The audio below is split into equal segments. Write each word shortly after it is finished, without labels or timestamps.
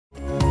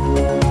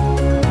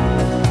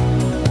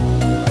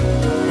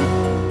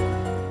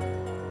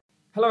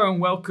Hello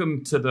and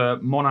welcome to the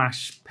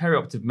Monash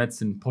Perioperative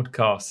Medicine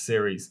podcast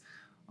series.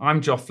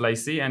 I'm Joff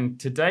Lacey, and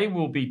today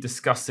we'll be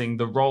discussing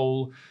the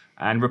role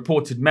and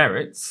reported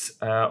merits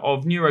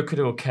of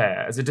neurocritical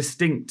care as a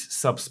distinct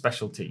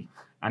subspecialty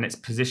and its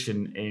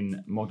position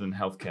in modern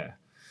healthcare.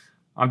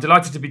 I'm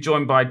delighted to be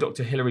joined by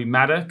Dr. Hilary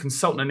Madder,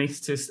 consultant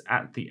anaesthetist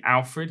at the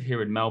Alfred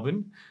here in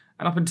Melbourne,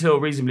 and up until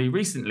reasonably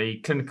recently,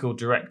 clinical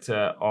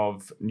director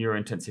of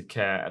neurointensive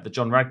care at the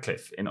John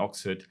Radcliffe in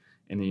Oxford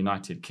in the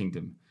United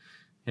Kingdom.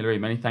 Hilary,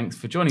 many thanks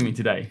for joining me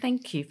today.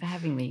 Thank you for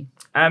having me.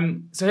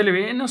 So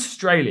Hilary, in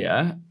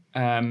Australia,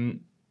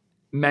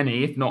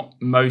 many, if not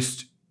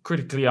most,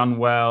 critically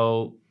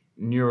unwell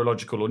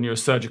neurological or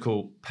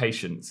neurosurgical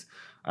patients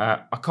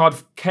are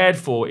cared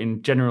for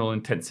in general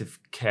intensive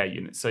care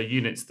units, so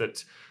units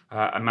that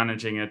are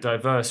managing a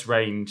diverse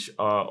range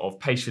of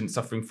patients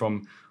suffering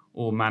from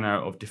all manner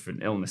of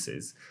different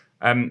illnesses.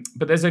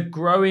 But there's a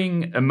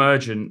growing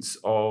emergence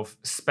of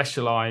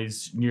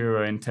specialised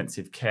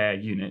neurointensive care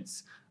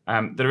units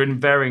that are in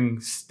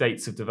varying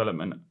states of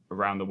development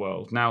around the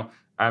world. Now,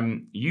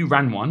 you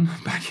ran one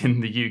back in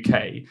the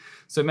UK,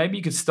 so maybe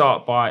you could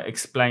start by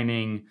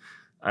explaining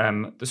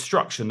the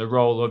structure and the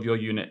role of your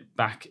unit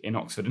back in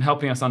Oxford and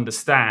helping us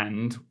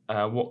understand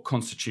what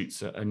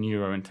constitutes a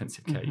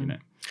neurointensive care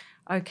unit.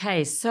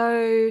 Okay,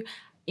 so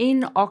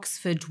in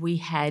Oxford we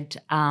had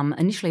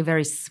initially a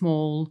very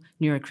small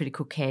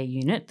neurocritical care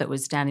unit that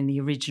was down in the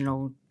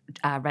original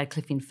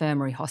Radcliffe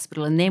Infirmary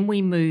Hospital, and then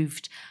we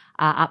moved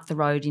up the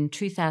road in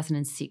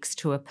 2006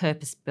 to a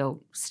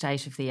purpose-built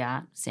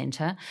state-of-the-art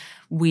centre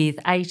with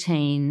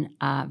 18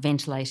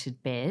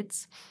 ventilated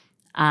beds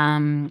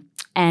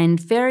and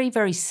very,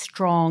 very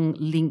strong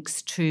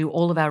links to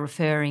all of our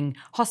referring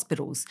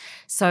hospitals.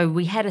 So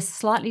we had a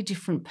slightly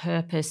different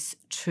purpose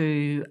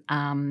to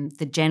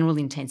the general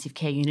intensive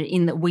care unit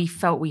in that we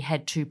felt we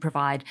had to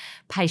provide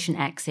patient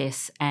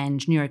access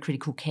and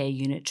neurocritical care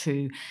unit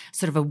to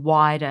sort of a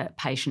wider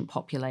patient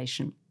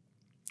population.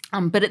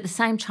 But at the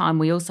same time,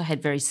 we also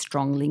had very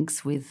strong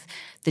links with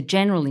the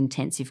general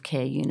intensive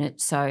care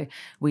unit. So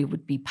we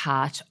would be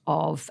part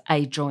of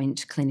a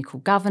joint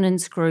clinical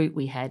governance group.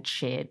 We had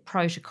shared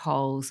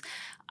protocols.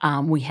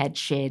 We had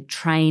shared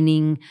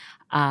training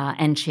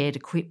and shared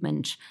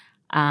equipment.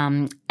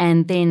 And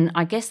then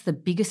I guess the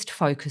biggest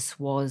focus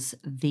was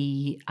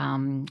the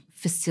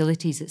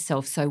facilities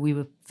itself. So we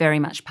were very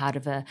much part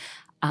of an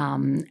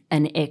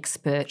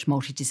expert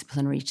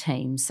multidisciplinary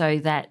team. So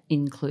that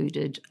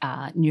included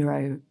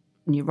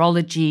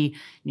neurology,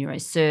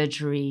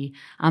 neurosurgery,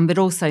 but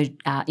also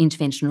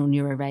interventional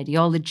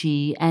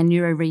neuroradiology and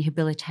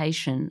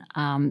neurorehabilitation.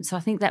 So I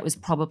think that was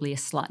probably a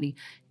slightly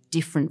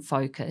different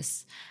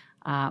focus.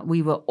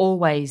 We were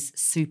always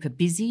super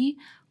busy.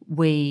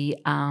 We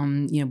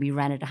ran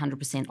at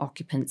 100%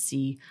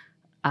 occupancy,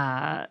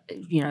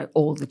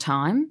 all the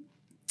time,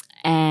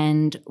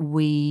 and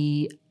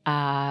we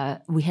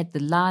had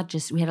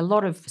a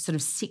lot of sort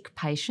of sick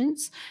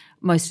patients.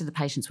 Most of the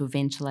patients were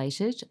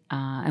ventilated,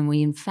 and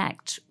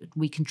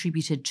we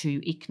contributed to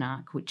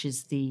ICNARC, which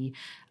is the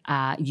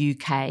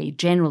UK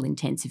general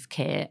intensive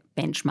care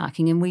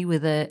benchmarking, and we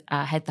were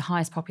had the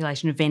highest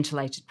population of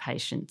ventilated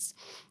patients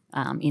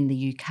in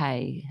the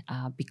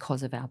UK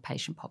because of our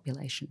patient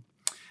population.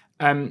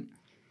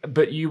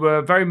 But you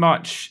were very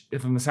much,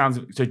 from the sounds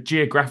of it, so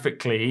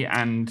geographically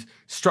and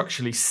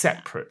structurally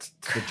separate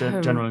to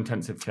the general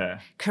intensive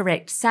care.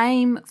 Correct.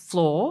 Same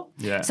floor.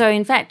 Yeah. So,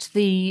 in fact,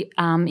 the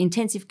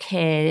intensive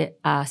care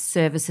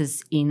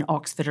services in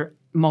Oxford are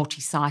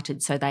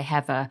multi-sited. So they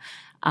have a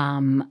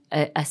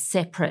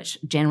separate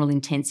general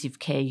intensive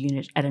care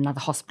unit at another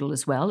hospital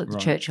as well, at the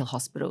Churchill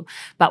Hospital.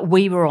 But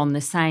we were on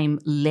the same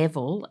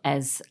level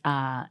as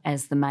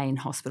the main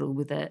hospital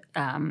with a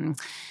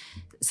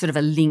sort of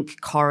a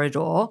link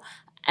corridor,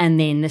 and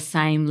then the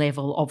same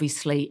level,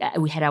 obviously,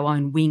 we had our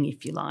own wing,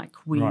 if you like,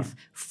 with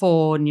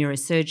 4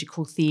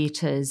 neurosurgical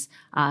theatres,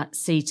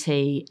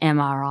 CT,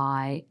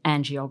 MRI,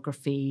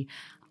 angiography,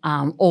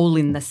 all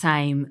in the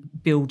same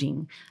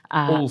building.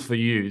 All for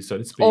you, so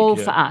to speak. All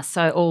for us.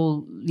 So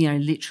all,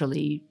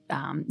 literally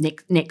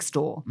next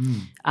door.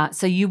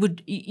 So you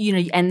would,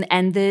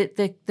 and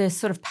the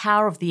sort of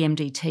power of the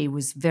MDT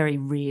was very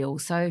real.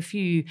 So if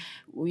you,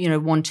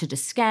 wanted a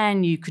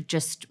scan, you could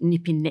just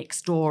nip in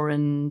next door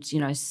and,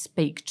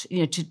 speak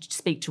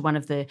to one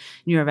of the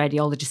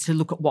neuroradiologists to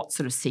look at what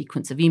sort of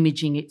sequence of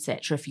imaging,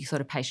 etc. If you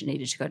thought a patient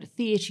needed to go to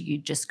theatre,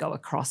 you'd just go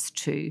across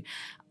to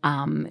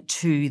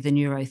the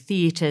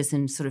neurotheatres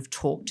and sort of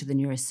talk to the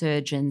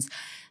neurosurgeons.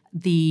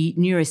 The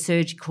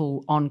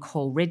neurosurgical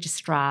on-call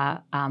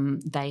registrar,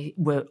 they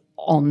were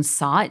on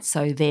site,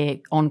 so their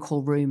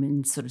on-call room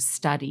and sort of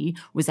study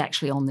was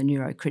actually on the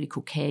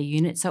neurocritical care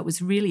unit. So it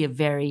was really a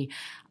very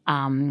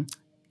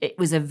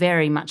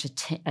much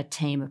a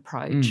team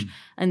approach.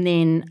 And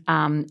then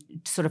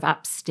sort of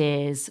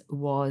upstairs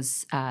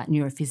was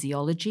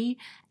neurophysiology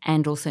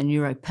and also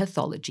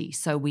neuropathology.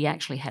 So we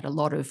actually had a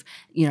lot of,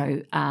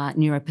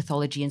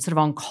 neuropathology and sort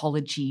of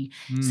oncology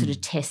sort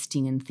of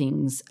testing and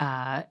things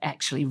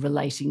actually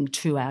relating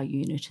to our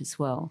unit as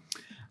well.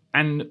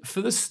 And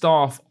for the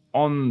staff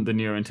on the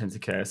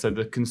neurointensive care, so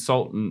the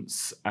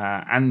consultants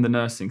and the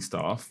nursing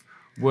staff,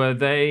 were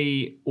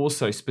they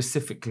also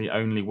specifically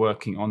only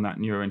working on that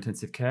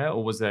neurointensive care,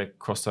 or was there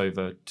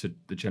crossover to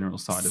the general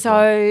side as well?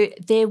 So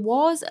there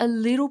was a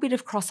little bit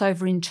of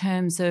crossover in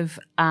terms of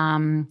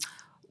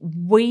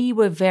we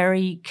were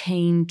very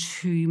keen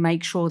to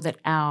make sure that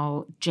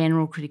our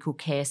general critical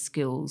care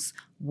skills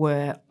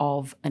were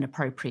of an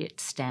appropriate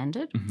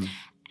standard. Mm-hmm.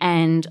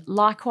 And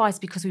likewise,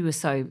 because we were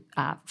so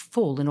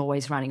full and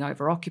always running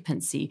over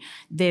occupancy,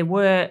 there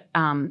were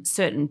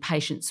certain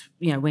patients,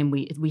 when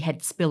we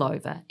had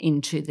spillover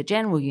into the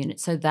general unit.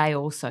 So they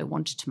also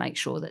wanted to make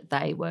sure that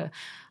they were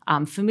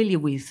familiar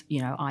with,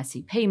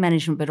 ICP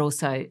management, but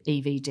also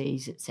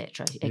EVDs,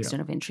 etc.,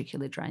 external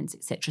ventricular drains,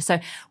 etc. So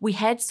we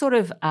had sort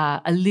of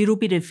a little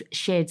bit of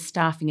shared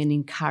staffing and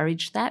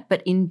encouraged that,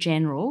 but in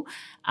general,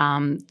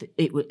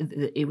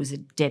 it was a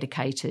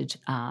dedicated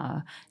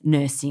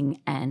nursing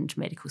and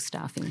medical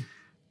staffing.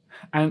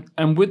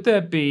 And would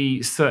there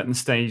be certain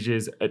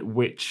stages at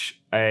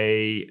which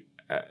a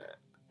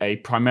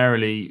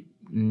primarily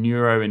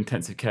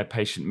neurointensive care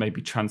patient may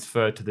be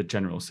transferred to the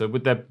general? So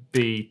would there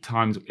be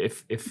times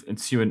if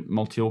ensuing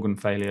multi-organ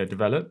failure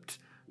developed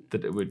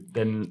that it would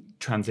then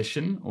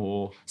transition,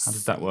 or how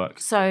does that work?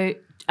 So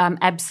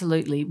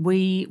absolutely.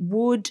 We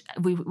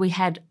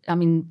had,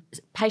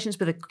 patients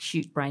with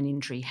acute brain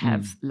injury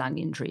have lung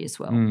injury as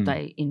well.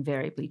 They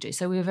invariably do.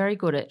 So we were very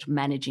good at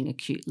managing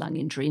acute lung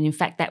injury. And in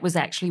fact, that was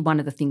actually one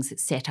of the things that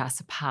set us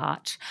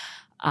apart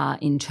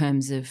in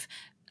terms of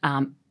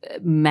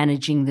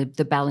managing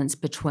the balance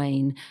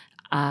between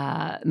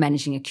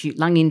managing acute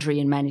lung injury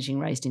and managing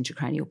raised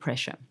intracranial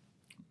pressure,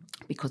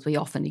 because we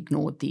often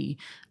ignored we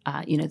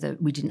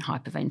didn't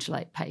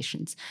hyperventilate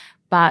patients.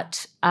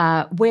 But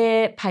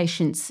where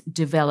patients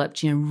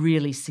developed,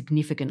 really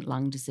significant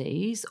lung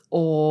disease,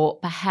 or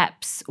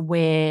perhaps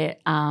where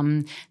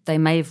they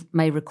may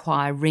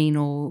require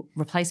renal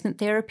replacement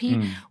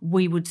therapy,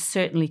 we would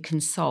certainly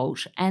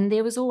consult. And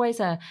there was always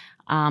a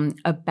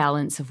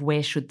balance of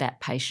where should that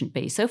patient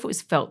be. So if it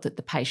was felt that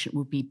the patient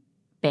would be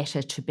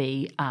better to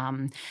be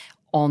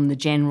on the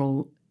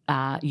general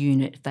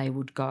unit, they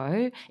would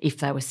go if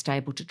they were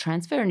stable to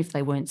transfer, and if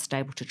they weren't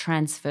stable to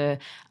transfer,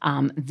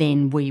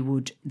 then we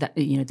would,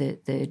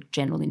 the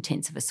general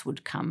intensivist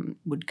would come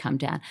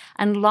down.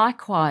 And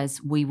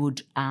likewise, we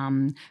would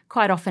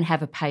quite often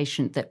have a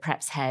patient that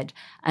perhaps had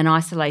an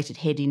isolated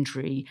head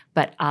injury,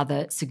 but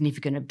other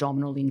significant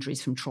abdominal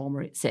injuries from trauma,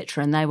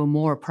 etc., and they were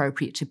more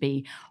appropriate to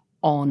be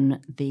on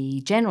the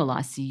general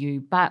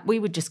ICU, but we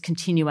would just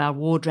continue our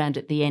ward round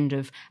at the end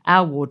of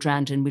our ward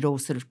round, and we'd all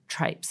sort of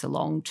traipse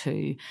along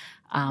to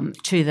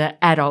the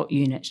adult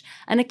unit.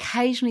 And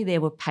occasionally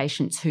there were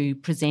patients who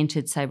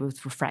presented, say,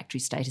 with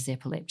refractory status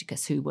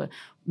epilepticus, who were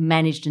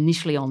managed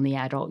initially on the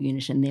adult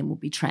unit and then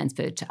would be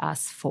transferred to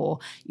us for,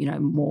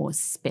 more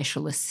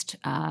specialist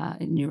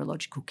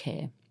neurological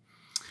care.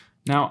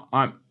 Now,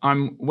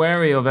 I'm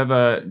wary of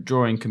ever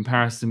drawing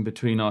comparison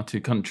between our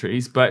two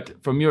countries, but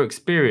from your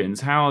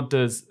experience, how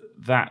does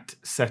that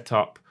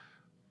setup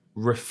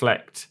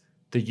reflect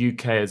the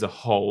UK as a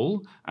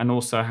whole, and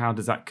also how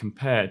does that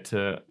compare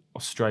to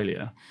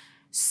Australia?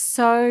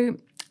 So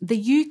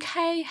the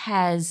UK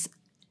has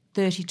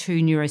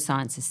 32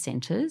 neurosciences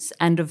centres,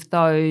 and of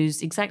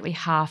those, exactly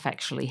half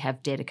actually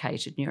have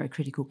dedicated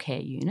neurocritical care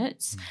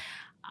units.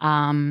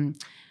 And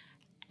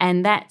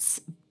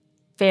that's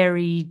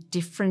very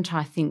different,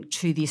 I think,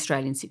 to the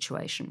Australian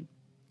situation,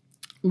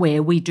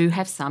 where we do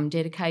have some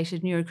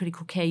dedicated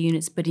neurocritical care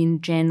units, but in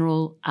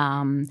general,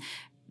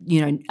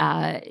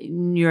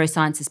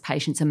 neurosciences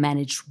patients are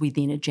managed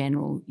within a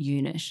general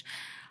unit.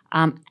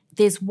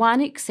 There's one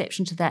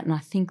exception to that, and I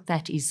think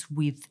that is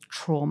with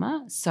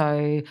trauma.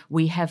 So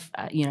we have,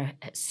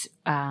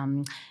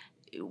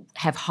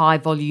 have high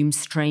volume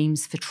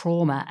streams for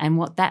trauma, and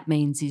what that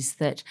means is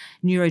that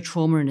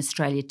neurotrauma in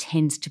Australia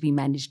tends to be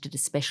managed at a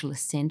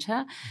specialist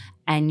centre,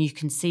 and you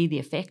can see the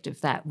effect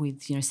of that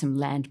with some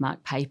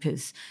landmark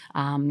papers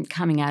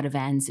coming out of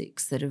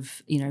ANZICS that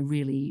have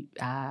really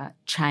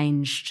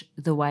changed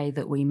the way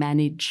that we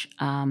manage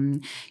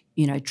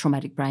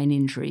traumatic brain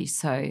injury.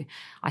 So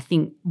I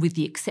think, with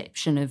the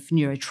exception of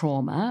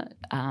neurotrauma,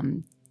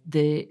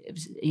 the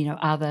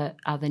other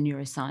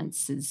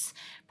neurosciences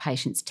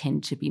patients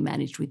tend to be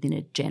managed within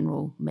a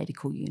general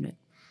medical unit.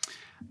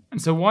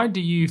 And so why do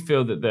you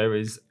feel that there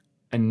is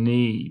a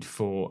need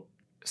for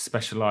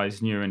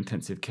specialised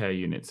neurointensive care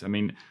units? I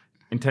mean,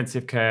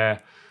 intensive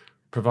care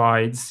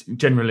provides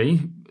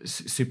generally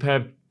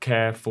superb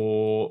care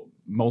for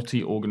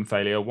multi-organ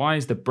failure. Why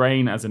is the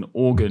brain as an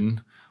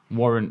organ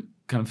warrant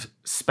kind of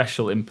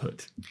special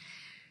input?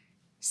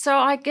 So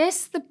I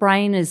guess the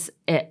brain is,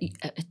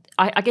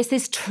 I guess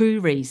there's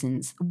two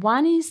reasons.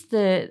 One is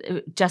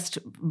just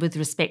with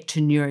respect to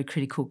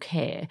neurocritical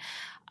care,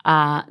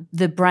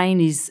 the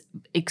brain is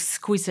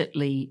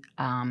exquisitely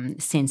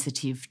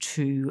sensitive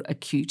to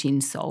acute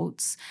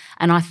insults.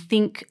 And I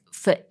think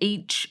for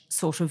each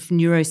sort of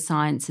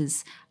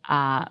neurosciences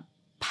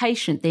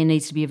patient, there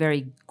needs to be a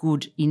very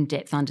good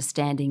in-depth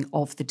understanding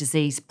of the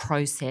disease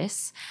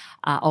process,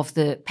 of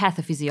the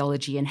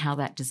pathophysiology and how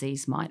that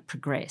disease might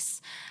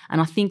progress.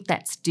 And I think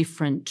that's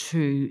different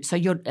to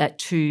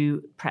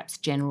perhaps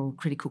general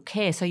critical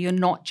care. So you're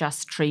not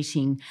just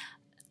treating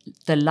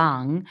the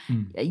lung,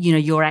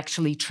 you're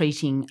actually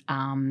treating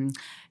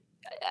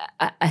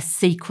a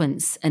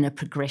sequence and a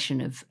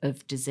progression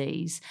of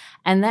disease.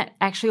 And that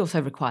actually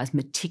also requires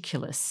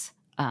meticulous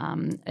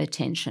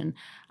attention.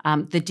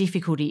 The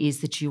difficulty is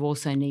that you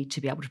also need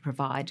to be able to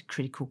provide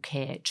critical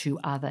care to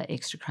other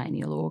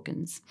extracranial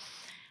organs.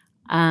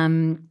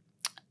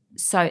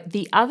 So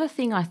the other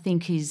thing I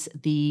think is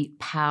the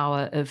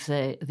power of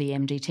the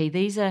MDT.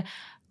 These are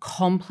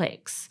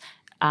complex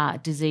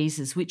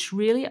diseases which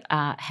really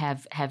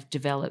have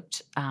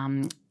developed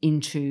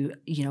into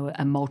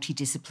a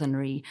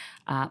multidisciplinary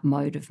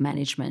mode of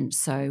management.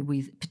 So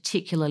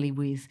particularly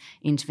with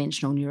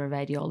interventional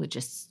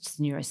neuroradiologists,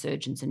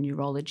 neurosurgeons, and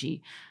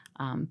neurology.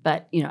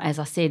 But as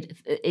I said,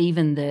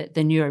 even the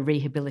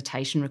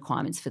neurorehabilitation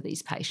requirements for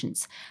these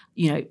patients,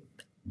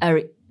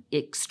 are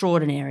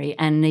extraordinary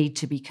and need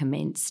to be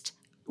commenced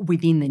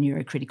within the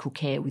neurocritical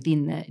care,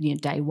 within the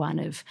day one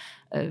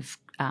of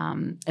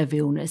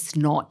illness,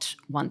 not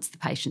once the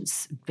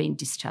patient's been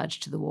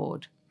discharged to the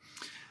ward.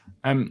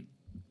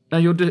 Now,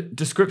 your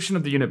description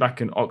of the unit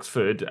back in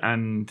Oxford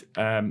and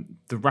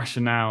the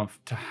rationale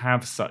to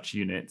have such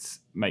units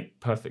make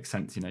perfect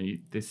sense.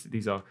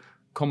 These are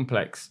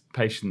complex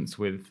patients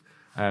with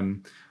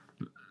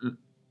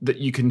that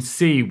you can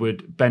see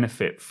would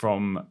benefit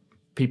from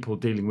people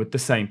dealing with the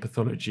same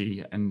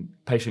pathology and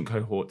patient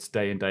cohorts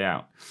day in, day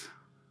out.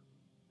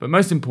 But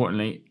most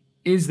importantly,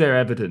 is there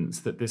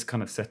evidence that this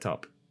kind of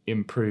setup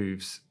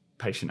improves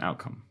patient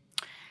outcome?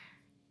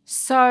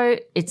 So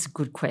it's a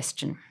good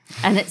question.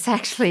 And it's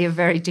actually a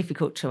very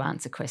difficult to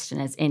answer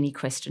question, as any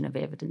question of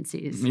evidence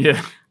is.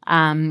 Yeah.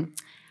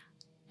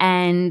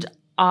 And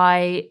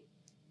I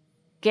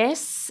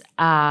guess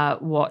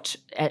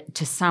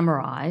to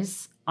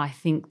summarise, I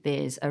think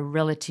there's a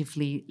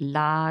relatively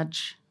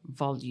large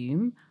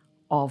volume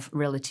of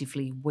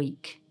relatively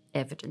weak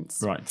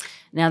evidence. Right.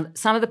 Now,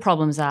 some of the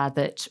problems are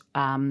that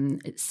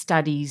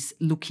studies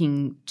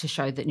looking to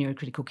show that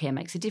neurocritical care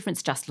makes a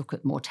difference just look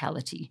at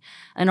mortality.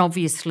 And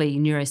obviously,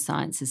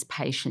 neurosciences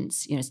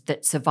patients,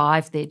 that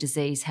survive their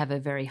disease have a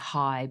very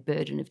high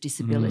burden of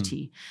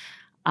disability.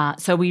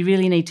 So we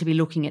really need to be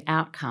looking at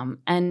outcome.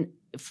 And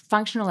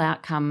functional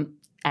outcome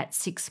at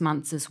 6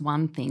 months is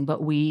one thing,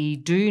 but we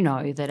do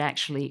know that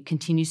actually it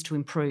continues to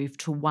improve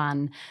to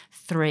 1,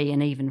 3,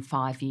 and even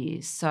 5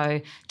 years.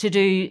 So to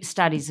do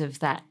studies of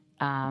that,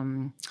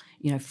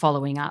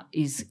 following up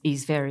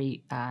is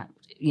very,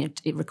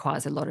 it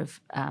requires a lot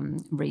of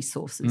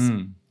resources.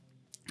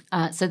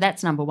 So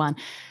that's number one.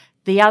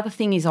 The other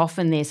thing is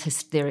often there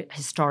are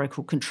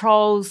historical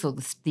controls, or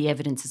the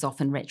evidence is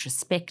often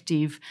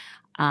retrospective.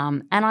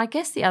 And I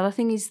guess the other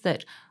thing is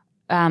that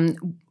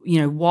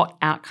what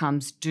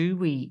outcomes do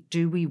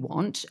we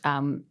want?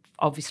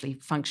 Obviously,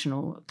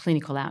 functional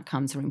clinical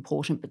outcomes are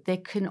important, but there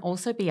can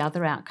also be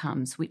other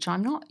outcomes which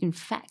I'm not, in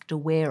fact,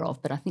 aware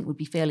of, but I think would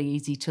be fairly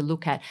easy to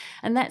look at.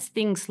 And that's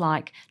things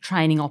like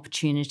training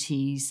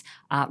opportunities,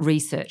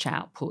 research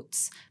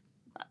outputs,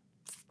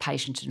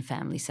 patient and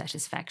family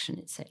satisfaction,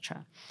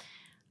 etc.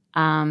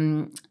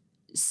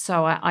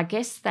 So I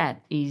guess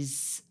that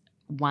is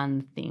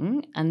one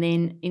thing. And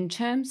then in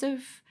terms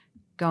of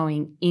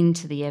going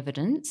into the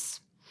evidence,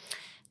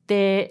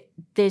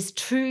 there's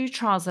 2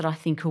 trials that I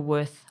think are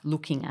worth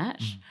looking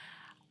at.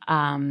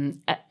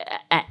 And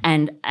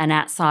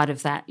outside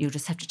of that, you'll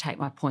just have to take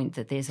my point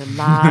that there's a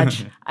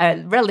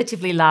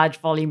relatively large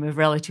volume of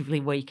relatively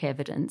weak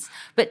evidence.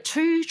 But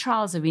 2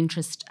 trials of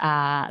interest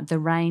are the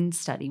RAIN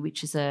study,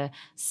 which is a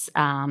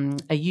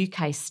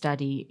UK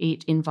study.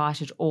 It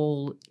invited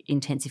all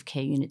intensive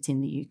care units in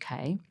the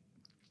UK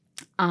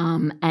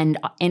and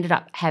ended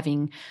up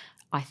having,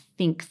 I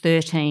think,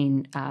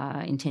 13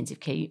 intensive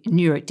care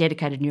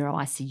dedicated neuro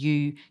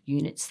ICU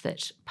units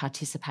that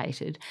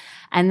participated.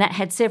 And that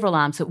had several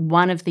arms. But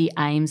one of the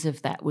aims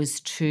of that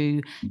was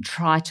to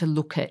try to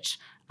look at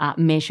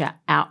measure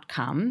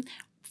outcome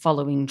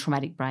following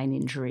traumatic brain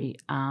injury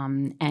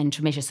and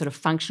to measure sort of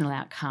functional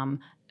outcome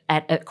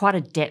at quite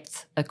a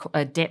depth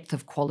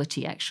of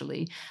quality,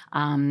 actually,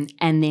 and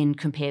then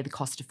compare the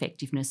cost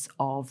effectiveness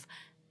of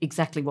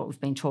exactly what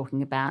we've been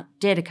talking about,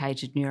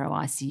 dedicated neuro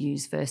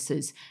ICUs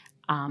versus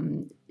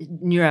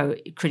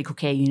neurocritical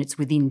care units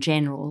within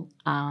general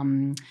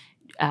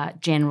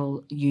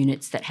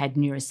units that had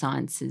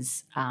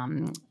neurosciences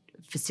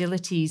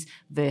facilities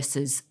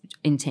versus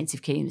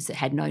intensive care units that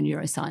had no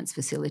neuroscience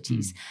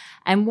facilities.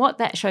 And what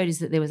that showed is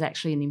that there was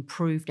actually an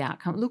improved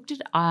outcome. It looked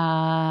at,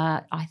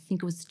 I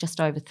think it was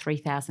just over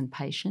 3,000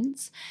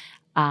 patients,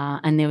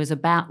 and there was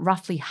about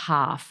roughly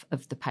half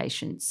of the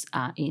patients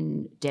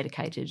in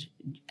dedicated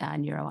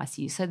neuro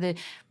ICU. So the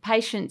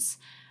patients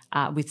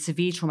with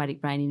severe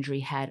traumatic brain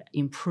injury had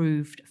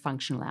improved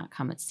functional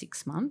outcome at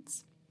 6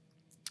 months.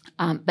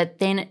 But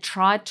then it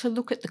tried to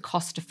look at the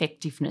cost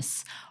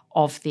effectiveness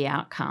of the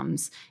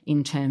outcomes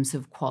in terms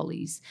of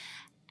QALYs.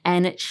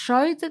 And it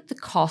showed that the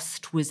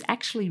cost was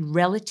actually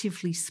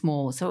relatively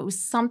small. So it was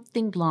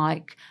something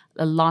like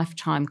a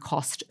lifetime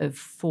cost of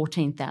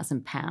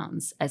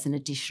 £14,000 as an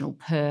additional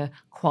per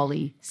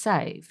QALY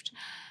saved.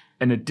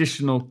 An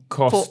additional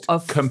cost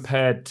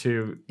compared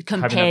to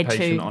having a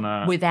patient on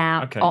a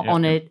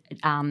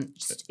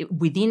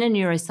within a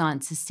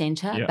neurosciences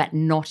centre, but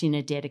not in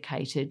a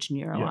dedicated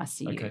neuro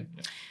ICU. Okay.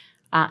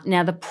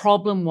 Now the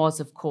problem was,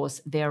 of course,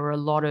 there were a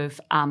lot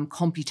of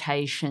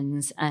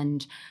computations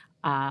and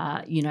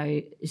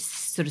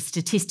sort of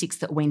statistics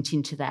that went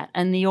into that.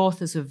 And the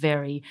authors are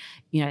very,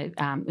 it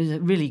was a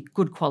really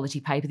good quality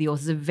paper. The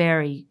authors are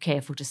very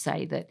careful to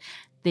say that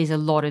there's a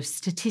lot of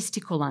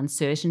statistical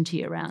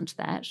uncertainty around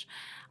that.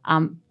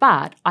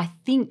 But I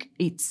think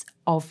it's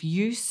of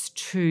use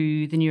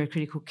to the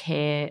neurocritical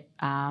care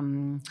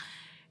the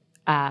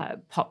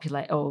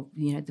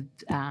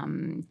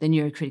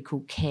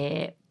neurocritical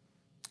care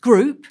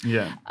group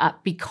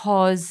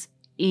because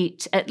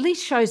it at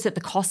least shows that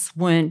the costs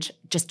weren't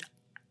just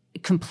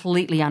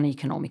completely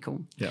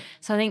uneconomical. Yeah.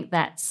 So I think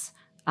that's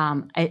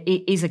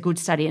it is a good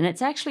study, and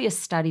it's actually a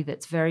study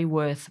that's very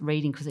worth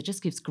reading because it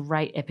just gives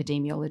great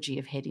epidemiology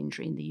of head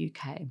injury in the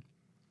UK.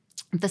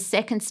 The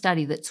second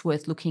study that's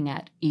worth looking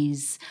at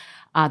is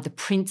the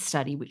PRINCE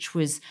study, which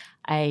was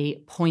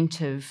a point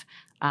of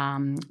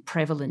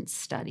prevalence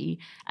study,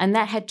 and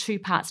that had two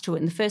parts to it.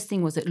 And the first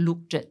thing was it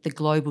looked at the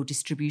global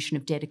distribution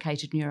of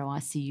dedicated neuro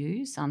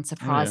ICUs.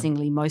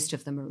 Unsurprisingly, most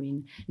of them are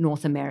in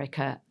North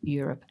America,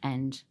 Europe,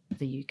 and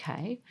the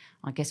UK.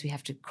 I guess we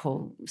have to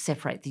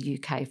separate the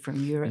UK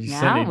from Europe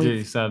now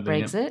with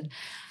Brexit.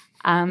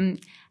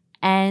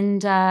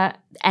 And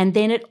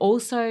then it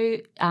also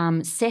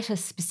set a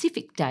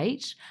specific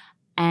date.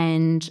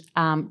 And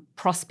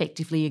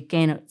prospectively,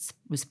 again, it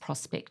was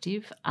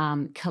prospective,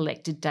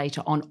 collected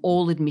data on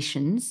all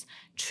admissions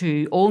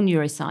to all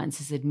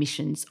neurosciences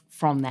admissions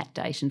from that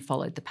date and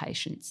followed the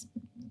patients.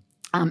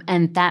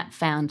 And that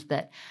found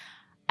that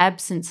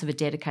absence of a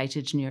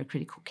dedicated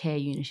neurocritical care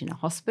unit in a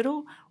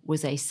hospital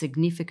was a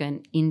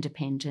significant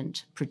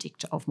independent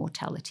predictor of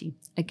mortality.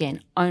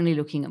 Again, only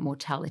looking at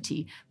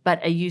mortality, but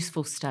a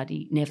useful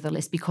study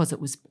nevertheless because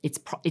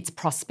it's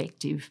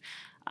prospective.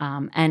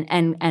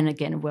 And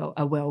again,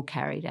 a well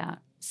carried out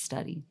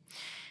study.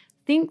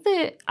 I think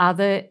the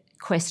other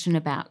question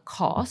about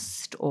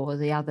cost, or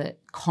the other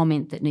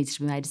comment that needs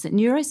to be made, is that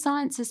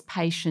neurosciences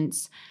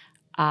patients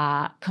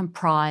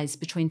comprise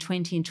between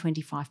 20 and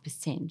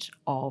 25%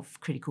 of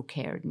critical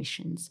care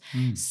admissions.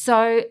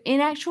 So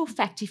in actual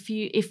fact,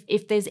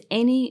 if there's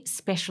any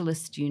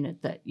specialist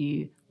unit that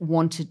you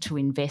wanted to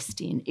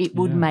invest in, it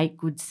would make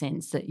good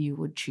sense that you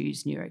would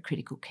choose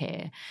neurocritical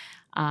care.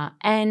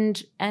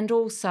 And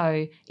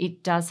also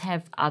it does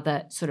have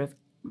other sort of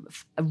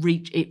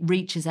it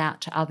reaches out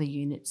to other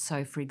units.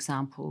 So, for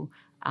example,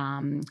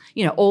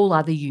 all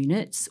other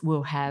units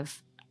will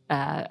have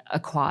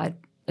acquired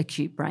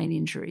acute brain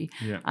injury.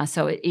 Yeah.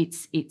 So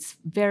it's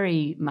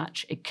very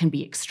much, it can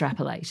be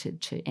extrapolated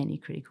to any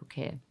critical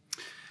care.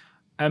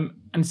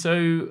 And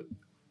so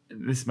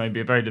this may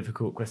be a very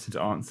difficult question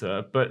to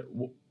answer, but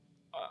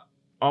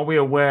are we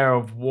aware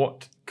of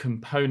what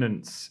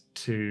components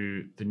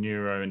to the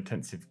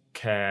neurointensive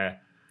care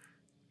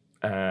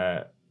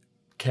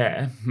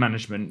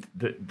management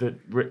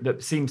that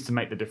seems to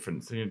make the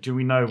difference? Do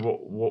we know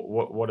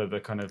what are the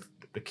kind of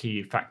the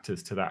key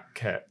factors to that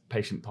care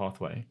patient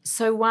pathway?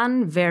 So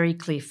one very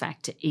clear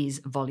factor is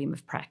volume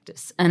of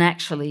practice, and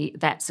actually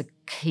that's a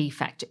key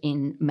factor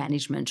in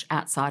management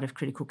outside of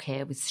critical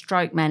care with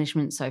stroke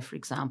management. So, for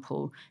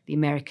example, the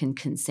American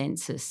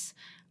Consensus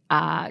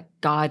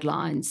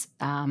guidelines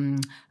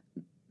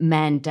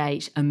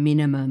mandate a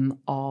minimum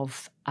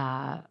of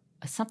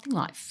something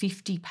like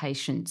 50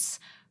 patients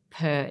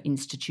per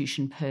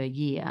institution per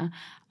year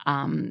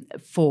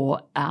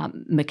for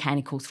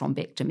mechanical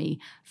thrombectomy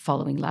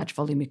following large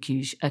volume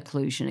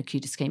occlusion,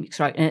 acute ischemic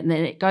stroke. And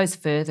then it goes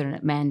further and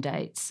it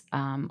mandates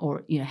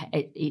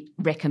it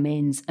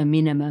recommends a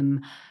minimum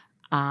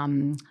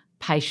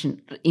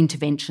patient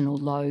interventional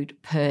load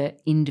per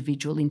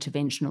individual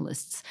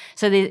interventionalists.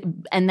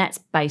 And that's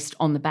based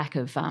on the back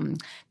of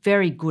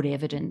very good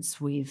evidence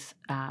with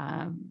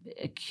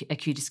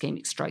acute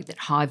ischemic stroke that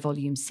high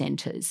volume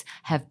centres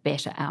have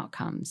better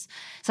outcomes.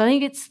 So I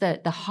think it's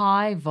that the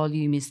high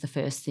volume is the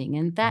first thing,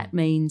 and that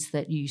means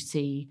that you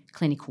see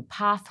clinical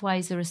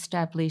pathways are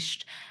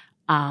established.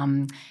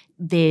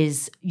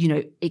 There's,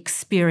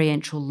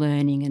 experiential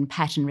learning and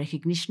pattern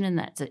recognition, and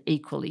that's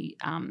equally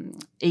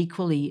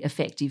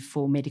effective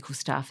for medical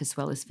staff as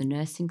well as for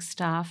nursing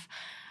staff.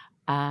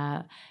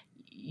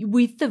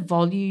 With the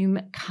volume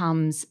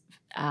comes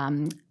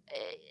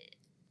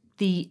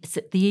the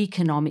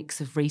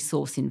economics of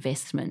resource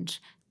investment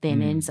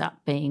then ends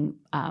up being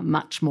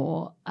much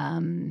more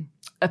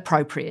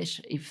appropriate,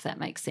 if that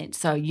makes sense.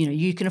 So,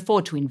 you can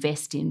afford to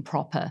invest in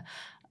proper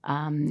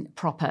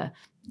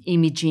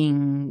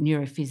imaging,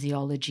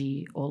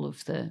 neurophysiology, all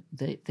of the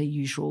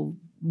usual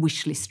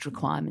wish list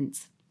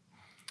requirements.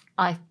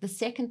 The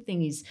second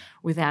thing is,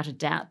 without a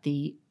doubt,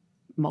 the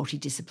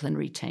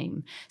multidisciplinary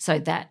team, so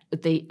that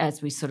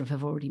as we sort of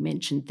have already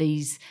mentioned,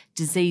 these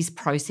disease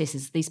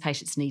processes, these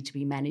patients need to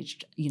be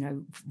managed,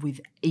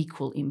 with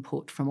equal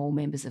input from all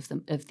members of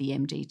the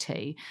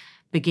MDT,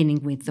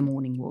 beginning with the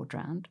morning ward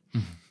round,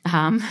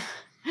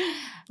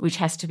 which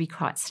has to be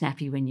quite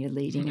snappy when you're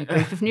leading a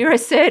group of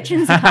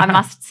neurosurgeons, I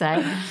must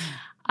say.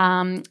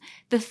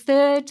 The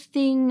third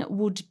thing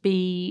would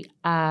be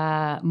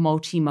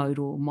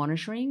multimodal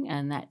monitoring,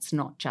 and that's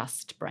not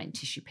just brain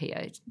tissue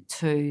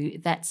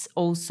PO2. That's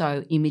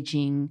also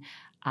imaging,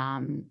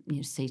 CT,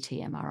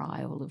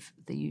 MRI, all of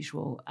the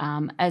usual,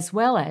 as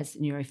well as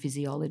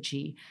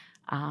neurophysiology.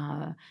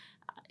 And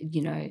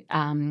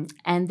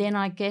then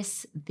I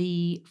guess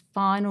the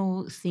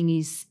final thing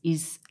is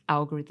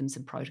algorithms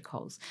and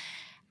protocols.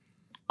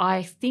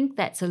 I think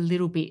that's a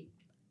little bit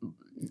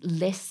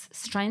less,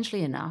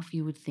 strangely enough,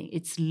 you would think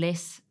it's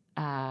less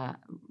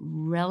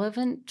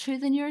relevant to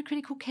the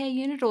neurocritical care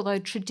unit, although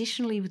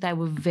traditionally they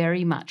were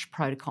very much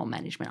protocol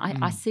management.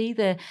 I see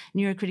the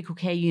neurocritical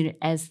care unit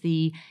as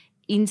the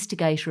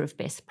instigator of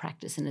best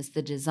practice and as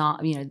the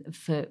design,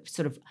 for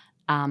sort of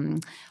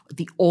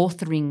the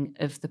authoring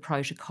of the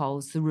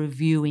protocols, the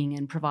reviewing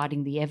and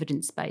providing the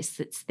evidence base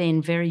that's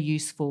then very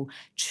useful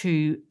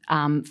for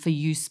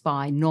use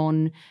by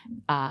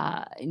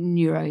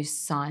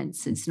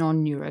non-neurosciences,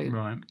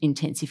 non-neuro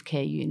intensive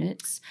care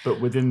units. But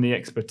within the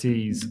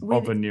expertise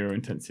of a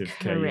neurointensive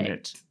care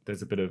unit,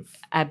 there's a bit of...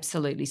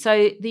 Absolutely.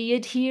 So the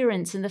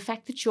adherence and the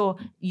fact that you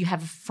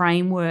have a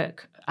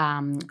framework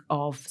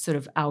of sort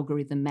of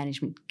algorithm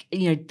management,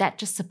 that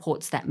just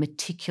supports that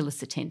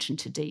meticulous attention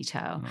to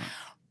detail. Right.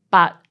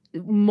 But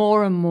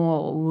more and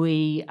more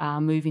we are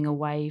moving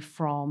away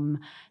from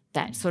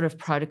that sort of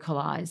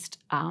protocolized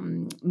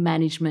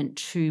management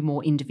to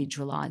more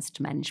individualized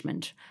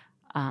management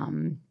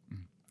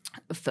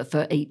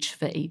for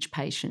each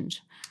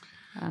patient.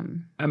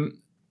 And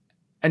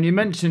you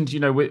mentioned,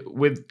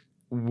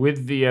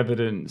 with the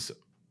evidence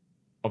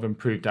of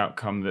improved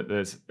outcome, that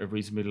there's a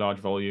reasonably large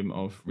volume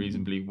of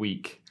reasonably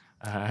weak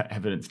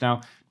evidence. Now,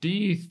 do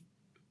you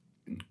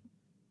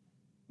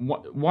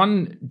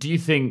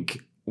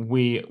think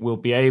we will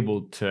be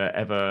able to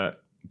ever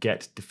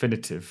get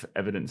definitive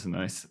evidence on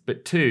this?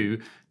 But two,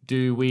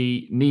 do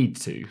we need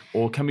to?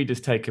 Or can we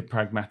just take a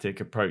pragmatic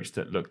approach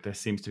that, look, there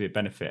seems to be a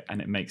benefit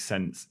and it makes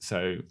sense,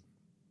 so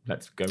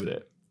let's go with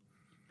it?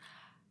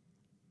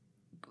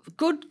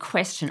 Good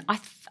question. I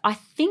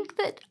think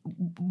that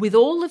with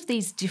all of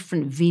these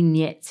different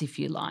vignettes, if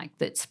you like,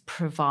 that's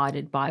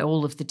provided by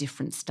all of the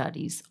different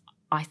studies,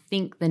 I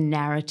think the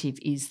narrative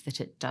is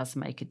that it does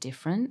make a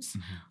difference,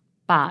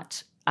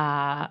 but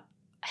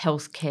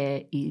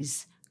healthcare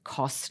is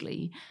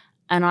costly.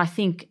 And I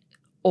think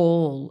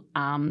all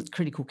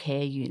critical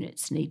care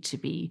units need to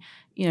be,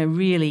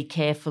 really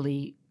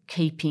carefully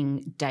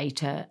keeping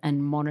data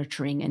and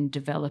monitoring and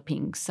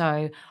developing.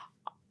 So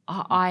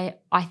I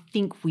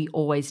think we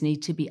always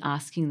need to be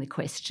asking the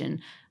question,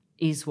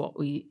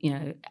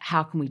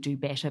 how can we do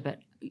better, but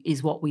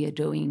is what we are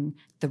doing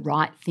the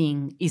right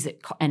thing? Is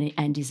it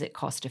and is it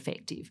cost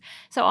effective?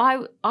 So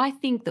I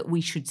think that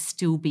we should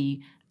still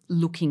be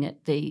looking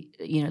at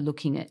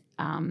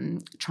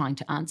trying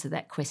to answer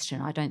that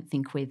question. I don't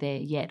think we're there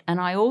yet. And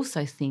I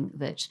also think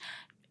that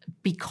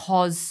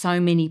because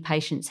so many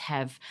patients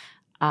have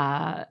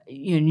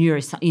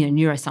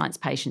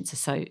neuroscience patients are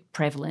so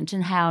prevalent,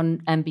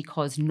 and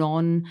because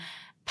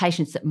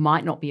patients that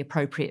might not be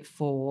appropriate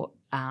for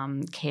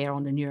care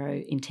on a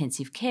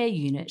neurointensive care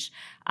unit,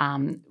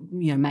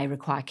 may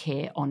require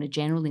care on a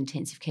general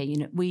intensive care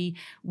unit. We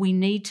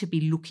need to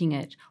be looking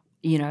at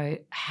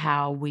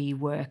how we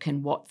work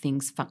and what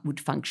things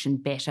would function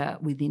better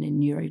within a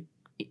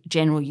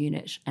general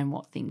unit, and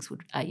what things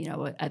would are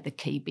the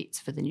key bits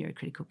for the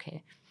neurocritical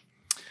care.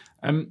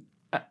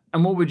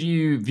 And what would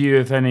you view,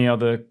 if any,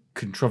 other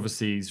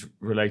controversies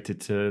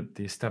related to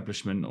the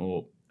establishment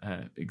or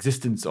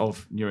existence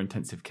of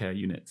neurointensive care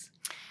units?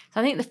 So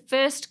I think the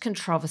first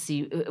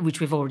controversy, which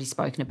we've already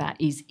spoken about,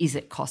 is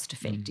it cost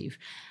effective?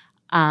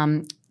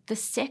 The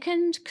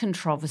second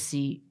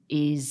controversy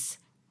is,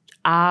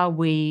 are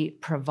we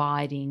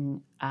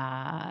providing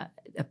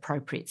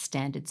appropriate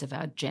standards of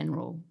our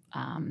general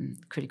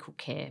critical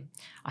care?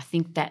 I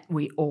think that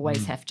we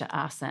always have to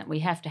ask that. We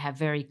have to have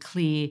very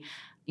clear,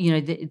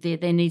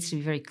 there needs to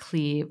be very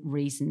clear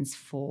reasons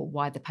for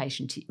where the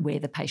patient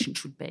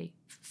should be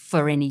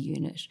for any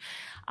unit.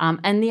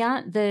 And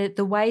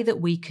the way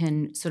that we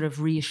can sort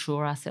of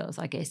reassure ourselves,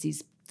 I guess,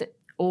 is that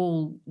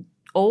all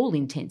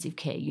intensive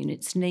care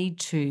units need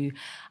to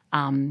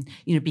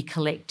be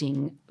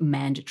collecting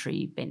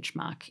mandatory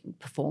benchmarking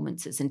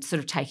performances and sort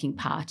of taking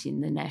part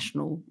in the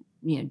national,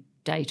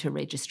 data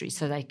registry,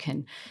 so they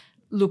can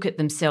look at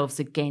themselves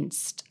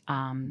against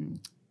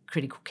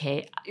critical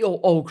care or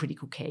all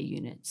critical care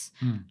units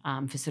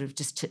for sort of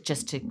just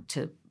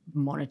to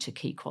monitor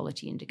key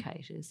quality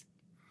indicators.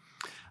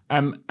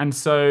 And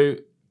so,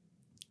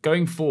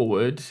 going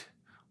forward,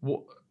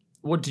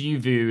 what do you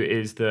view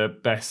is the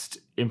best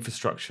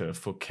infrastructure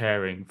for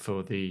caring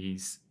for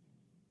these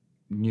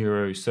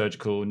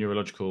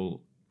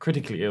neurological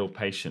critically ill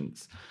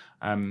patients.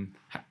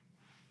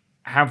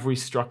 Have we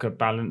struck a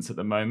balance at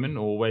the moment,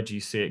 or where do you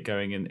see it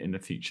going in the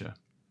future?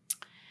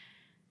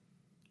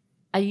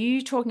 Are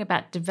you talking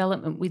about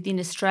development within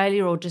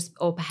Australia,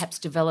 or perhaps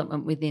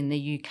development within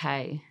the UK?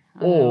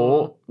 I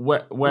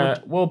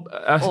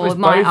suppose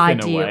both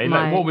in a way.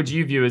 What would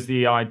you view as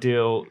the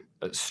ideal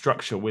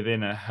structure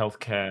within a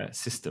healthcare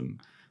system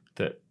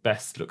that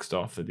best looks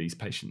after these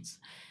patients?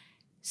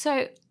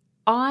 So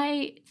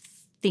I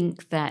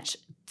think that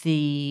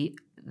the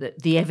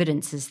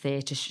evidence is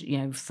there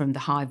to from the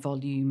high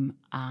volume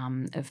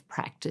of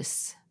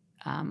practice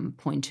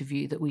point of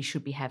view that we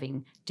should be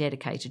having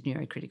dedicated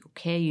neurocritical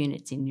care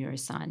units in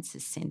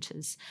neurosciences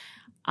centres,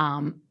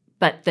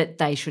 but that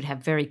they should have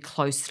very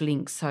close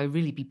links, so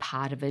really be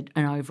part of an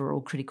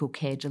overall critical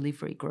care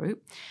delivery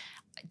group.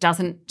 It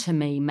doesn't, to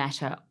me,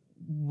 matter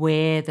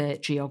where the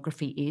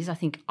geography is. I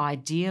think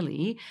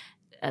ideally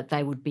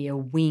they would be a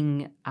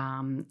wing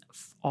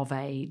of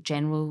a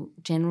general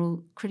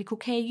critical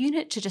care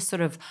unit to just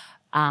sort of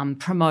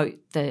promote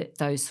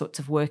those sorts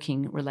of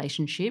working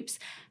relationships.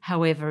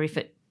 However, if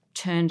it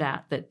turned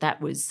out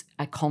that was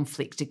a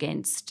conflict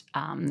against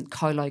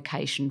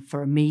co-location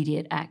for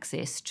immediate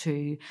access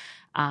to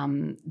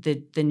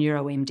the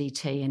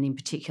neuro-MDT and in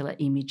particular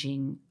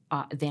imaging,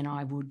 then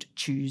I would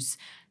choose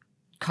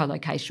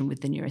co-location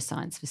with the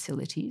neuroscience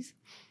facilities.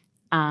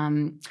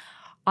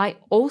 I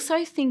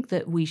also think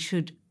that we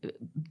should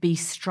be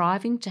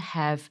striving to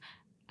have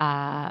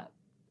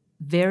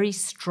very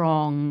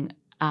strong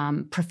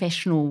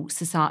professional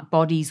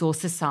bodies or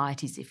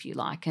societies, if you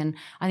like. And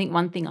I think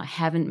one thing I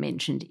haven't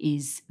mentioned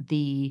is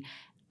the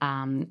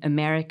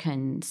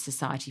American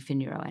Society for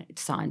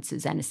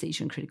Neurosciences,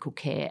 Anaesthesia and Critical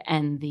Care,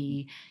 and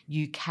the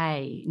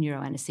UK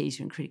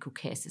Neuroanaesthesia and Critical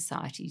Care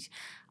Societies,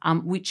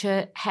 which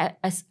are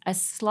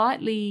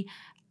slightly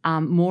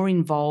more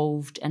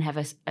involved and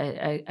have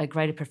a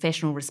greater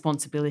professional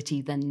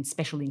responsibility than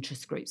special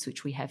interest groups,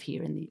 which we have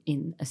here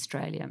in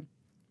Australia.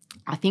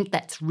 I think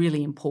that's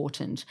really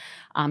important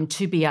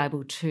to be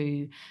able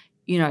to,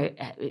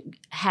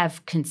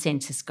 have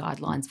consensus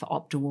guidelines for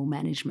optimal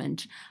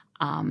management,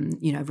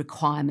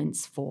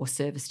 requirements for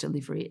service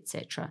delivery,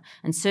 etc.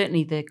 And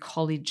certainly the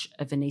College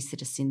of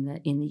Anaesthetists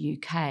in the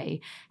UK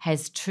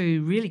has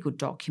two really good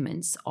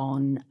documents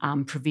on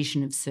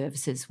provision of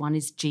services. One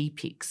is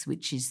GPICS,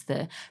 which is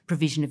the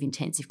provision of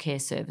intensive care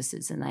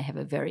services, and they have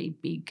a very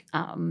big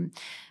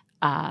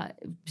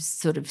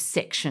sort of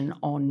section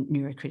on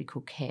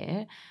neurocritical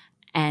care.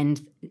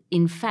 And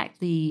in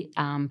fact, the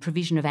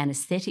provision of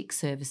anaesthetic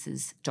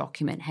services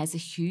document has a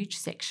huge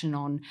section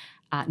on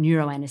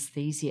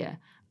neuroanaesthesia,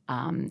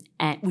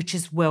 which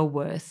is well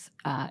worth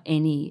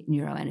any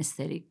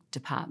neuroanaesthetic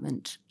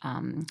department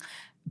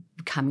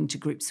coming to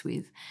grips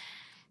with.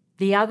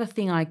 The other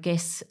thing, I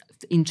guess,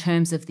 in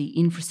terms of the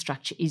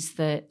infrastructure is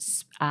the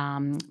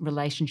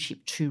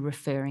relationship to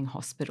referring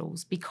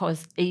hospitals,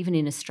 because even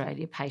in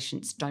Australia,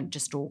 patients don't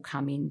just all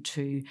come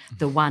into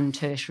the one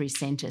tertiary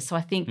centre. So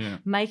I think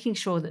making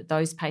sure that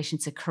those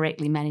patients are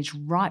correctly managed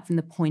right from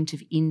the point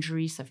of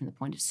injury, so from the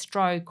point of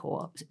stroke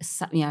or,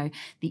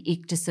 the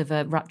ictus of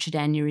a ruptured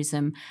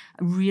aneurysm,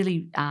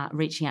 really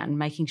reaching out and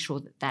making sure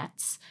that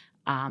that's,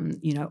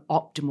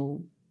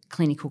 optimal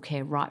clinical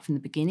care right from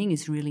the beginning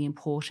is really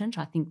important.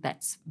 I think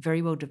that's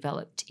very well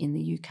developed in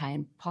the UK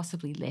and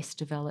possibly less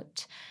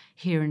developed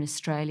here in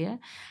Australia.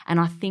 And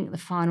I think the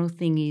final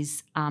thing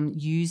is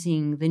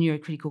using the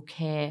neurocritical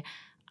care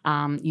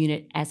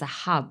unit as a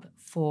hub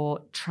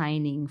for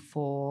training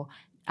for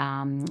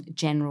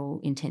general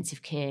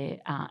intensive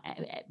care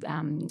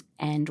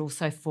and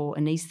also for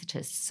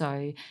anaesthetists.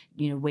 So,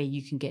 where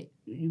you can get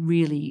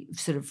really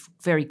sort of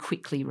very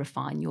quickly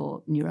refine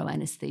your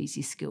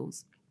neuroanaesthesia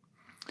skills.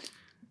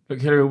 Look,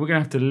 Hilary, we're going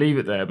to have to leave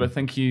it there, but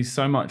thank you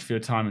so much for your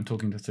time and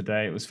talking to us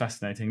today. It was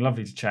fascinating,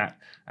 lovely to chat,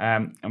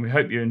 and we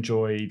hope you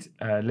enjoyed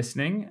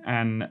listening.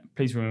 And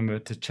please remember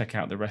to check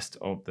out the rest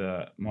of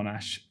the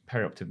Monash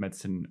Perioperative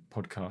Medicine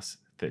podcast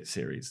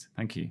series.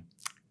 Thank you.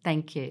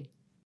 Thank you.